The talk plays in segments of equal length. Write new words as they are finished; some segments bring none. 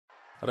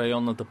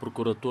Районната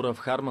прокуратура в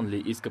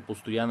Харманли иска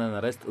постоянен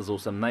арест за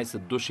 18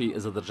 души,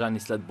 задържани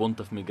след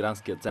бунта в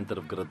мигрантския център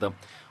в града.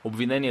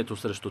 Обвинението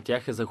срещу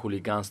тях е за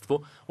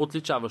хулиганство,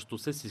 отличаващо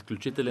се с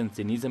изключителен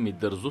цинизъм и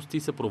дързост и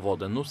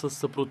съпроводено с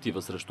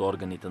съпротива срещу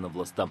органите на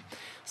властта.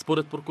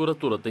 Според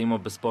прокуратурата има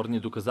безспорни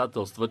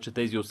доказателства, че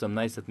тези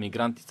 18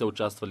 мигранти са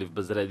участвали в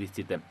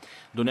безредиците.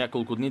 До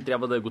няколко дни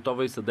трябва да е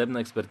готова и съдебна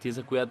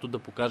експертиза, която да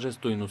покаже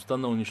стойността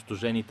на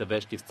унищожените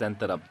вещи в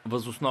центъра.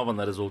 Въз основа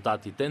на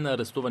резултатите на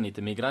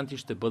арестуваните мигранти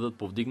ще бъдат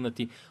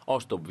повдигнати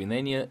още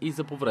обвинения и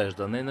за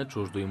повреждане на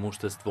чуждо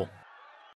имущество.